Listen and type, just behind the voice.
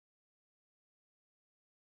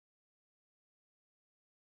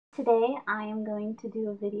Today I am going to do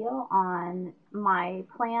a video on my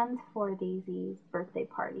plans for Daisy's birthday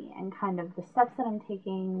party and kind of the steps that I'm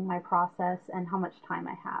taking, my process, and how much time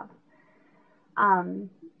I have. Um,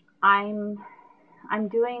 I'm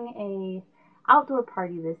doing a outdoor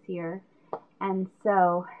party this year, and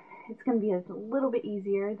so it's going to be a little bit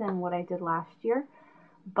easier than what I did last year,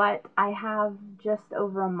 but I have just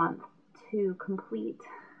over a month to complete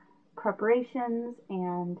preparations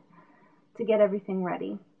and to get everything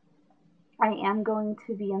ready. I am going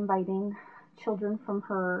to be inviting children from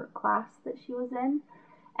her class that she was in,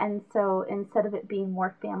 and so instead of it being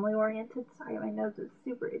more family oriented, sorry, my nose is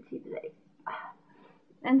super itchy today.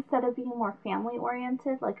 Instead of being more family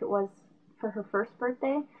oriented like it was for her first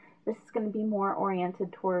birthday, this is going to be more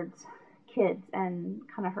oriented towards kids and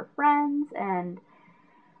kind of her friends and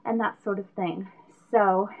that sort of thing.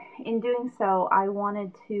 So in doing so, I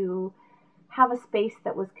wanted to have a space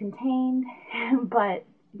that was contained, but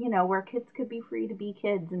where kids could be free to be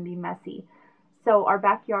kids and be messy. So our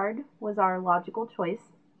backyard was our logical choice.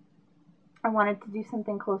 I wanted to do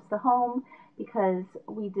something close to home because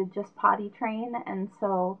we did just potty train, and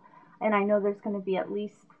I know there's going to be at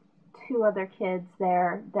least 2 other kids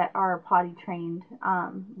there that are potty trained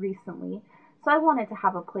recently. So I wanted to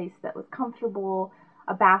have a place that was comfortable,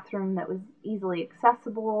 a bathroom that was easily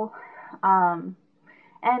accessible, and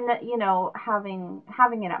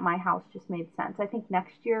having it at my house just made sense. I think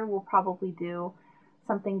next year we'll probably do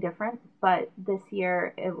something different, but this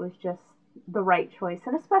year it was just the right choice,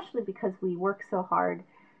 and especially because we work so hard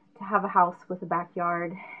to have a house with a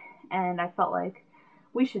backyard, and I felt like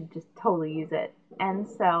we should just totally use it. And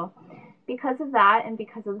so because of that, and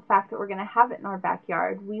because of the fact that we're going to have it in our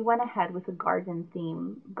backyard, we went ahead with a garden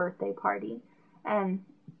theme birthday party. And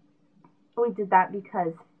we did that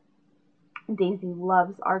because Daisy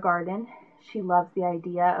loves our garden. She loves the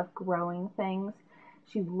idea of growing things.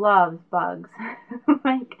 She loves bugs,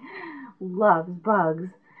 like loves bugs,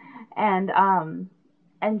 and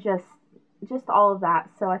just all of that.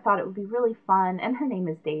 So I thought it would be really fun. And her name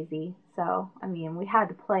is Daisy, so I mean we had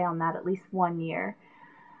to play on that at least one year.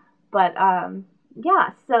 But yeah,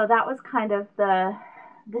 so that was kind of the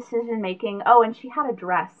decision making. Oh, and she had a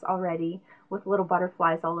dress already with little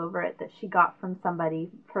butterflies all over it that she got from somebody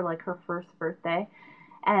for like her first birthday,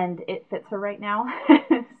 and it fits her right now.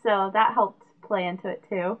 So that helped play into it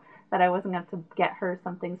too, that I wasn't going to have to get her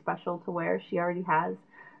something special to wear. She already has.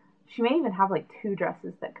 She may even have like 2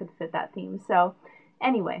 dresses that could fit that theme. So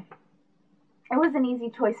anyway, it was an easy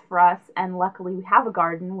choice for us, and luckily we have a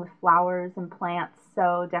garden with flowers and plants,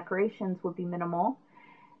 so decorations would be minimal.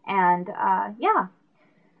 And yeah,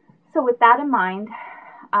 so with that in mind,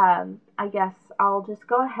 I guess I'll just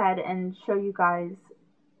go ahead and show you guys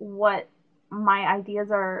what my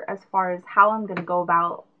ideas are as far as how I'm going to go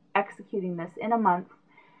about executing this in a month,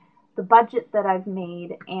 the budget that I've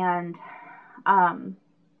made, and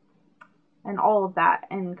all of that,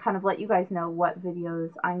 and kind of let you guys know what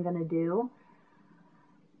videos I'm going to do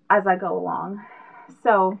as I go along.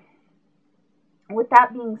 So with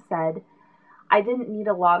that being said, I didn't need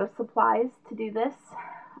a lot of supplies to do this.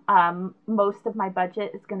 Most of my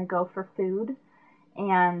budget is going to go for food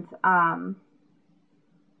and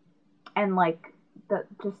like the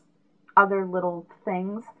just other little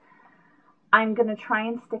things. I'm going to try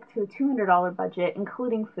and stick to a $200 budget,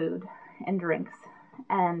 including food and drinks.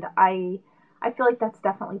 And I feel like that's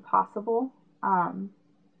definitely possible.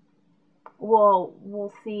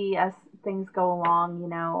 We'll see as things go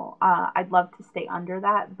along, I'd love to stay under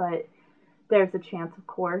that, but there's a chance, of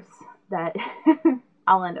course, that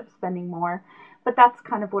I'll end up spending more. But that's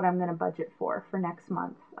kind of what I'm going to budget for next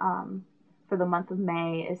month. For the month of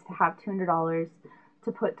May, is to have $200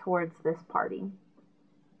 to put towards this party.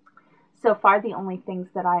 So far, the only things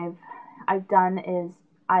that I've done is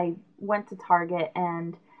I went to Target,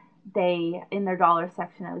 and in their dollar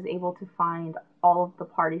section, I was able to find all of the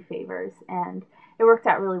party favors, and it worked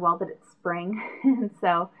out really well that it's spring. And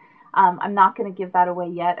so I'm not going to give that away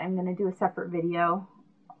yet. I'm going to do a separate video,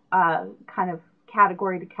 kind of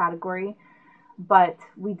category to category, but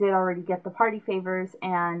we did already get the party favors,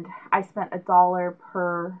 and I spent $1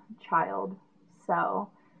 per child. So,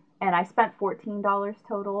 and I spent $14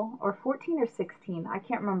 total, or 14 or 16, I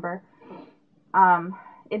can't remember.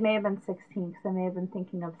 It may have been 16 because I may have been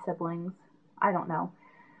thinking of siblings. I don't know.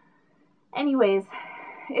 Anyways,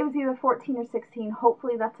 it was either 14 or 16.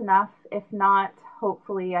 Hopefully that's enough. If not,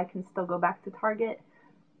 hopefully I can still go back to Target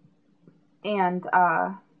and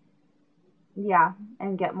yeah,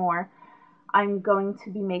 and get more. I'm going to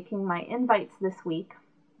be making my invites this week.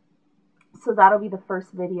 So that'll be the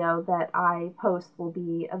first video that I post, will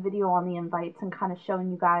be a video on the invites and kind of showing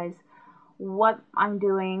you guys what I'm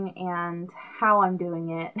doing and how I'm doing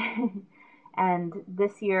it. And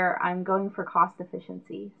this year I'm going for cost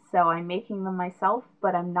efficiency. So I'm making them myself,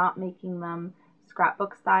 but I'm not making them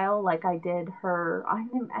scrapbook style like I did her. I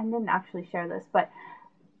didn't actually share this, but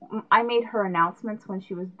I made her announcements when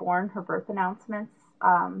she was born, her birth announcements,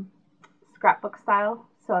 scrapbook style.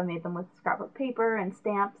 So I made them with scrapbook paper and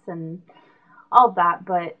stamps and all of that,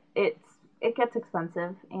 but it gets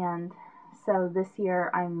expensive. And so this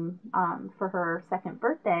year I'm, for her second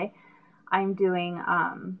birthday, I'm doing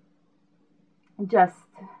just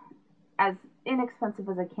as inexpensive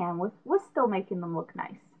as I can with still making them look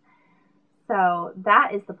nice. So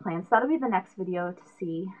that is the plan. So that'll be the next video to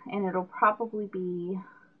see, and it'll probably be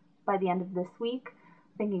by the end of this week.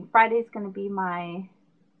 I'm thinking Friday's going to be my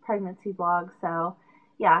pregnancy vlog, so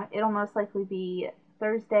yeah, it'll most likely be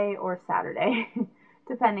Thursday or Saturday,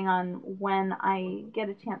 depending on when I get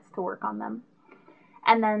a chance to work on them.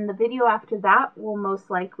 And then the video after that will most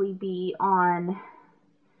likely be on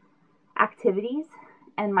activities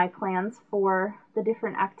and my plans for the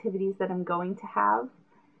different activities that I'm going to have.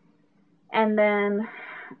 And then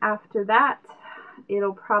after that,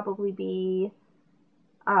 it'll probably be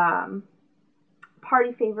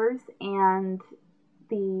party favors and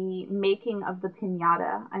the making of the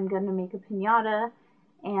piñata. I'm going to make a piñata,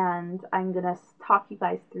 and I'm going to talk you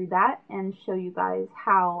guys through that and show you guys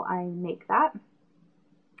how I make that.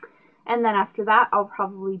 And then after that, I'll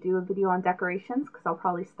probably do a video on decorations, because I'll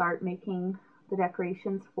probably start making the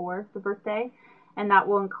decorations for the birthday. And that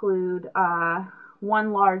will include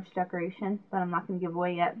one large decoration that I'm not going to give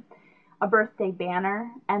away yet, a birthday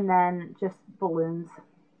banner, and then just balloons.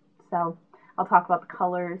 So I'll talk about the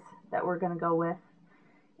colors that we're going to go with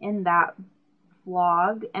in that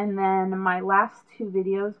vlog. And then my last two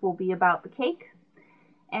videos will be about the cake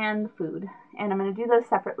and the food. And I'm going to do those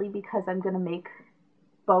separately because I'm going to make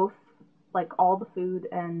both, like all the food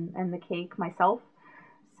and the cake myself.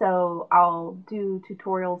 So I'll do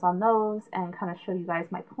tutorials on those and kind of show you guys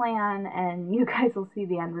my plan, and you guys will see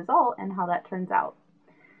the end result and how that turns out.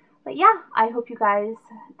 But yeah, I hope you guys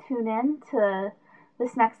tune in to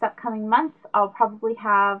this next upcoming month. I'll probably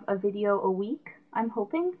have a video a week, I'm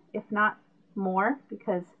hoping, if not more,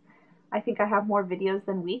 because I think I have more videos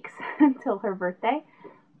than weeks until her birthday.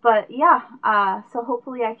 But yeah, so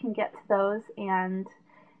hopefully I can get to those and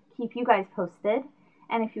keep you guys posted.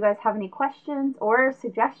 And if you guys have any questions or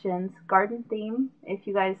suggestions, garden theme, if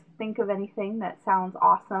you guys think of anything that sounds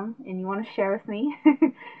awesome and you want to share with me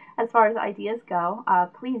as far as ideas go,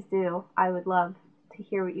 please do. I would love to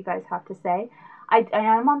hear what you guys have to say. I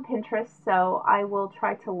am on Pinterest, so I will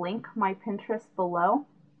try to link my Pinterest below.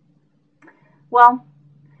 Well,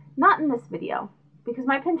 not in this video, because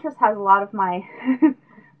my Pinterest has a lot of my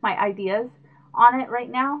my ideas on it right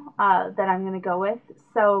now that I'm going to go with.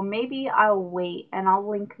 So maybe I'll wait and I'll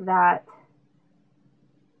link that.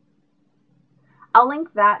 I'll link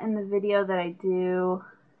that in the video that I do.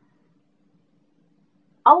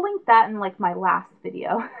 I'll link that in like my last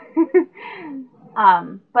video.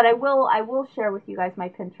 But I will share with you guys my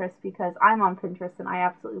Pinterest, because I'm on Pinterest and I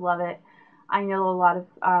absolutely love it. I know a lot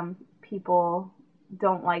of people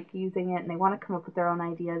don't like using it and they want to come up with their own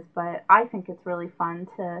ideas, but I think it's really fun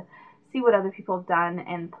to see what other people have done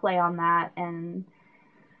and play on that. And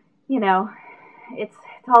you know, it's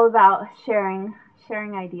all about sharing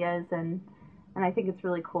ideas, and I think it's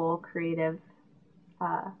really cool, creative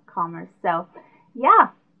commerce. So yeah,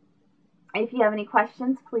 if you have any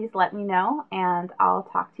questions, please let me know, and I'll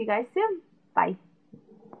talk to you guys soon. Bye.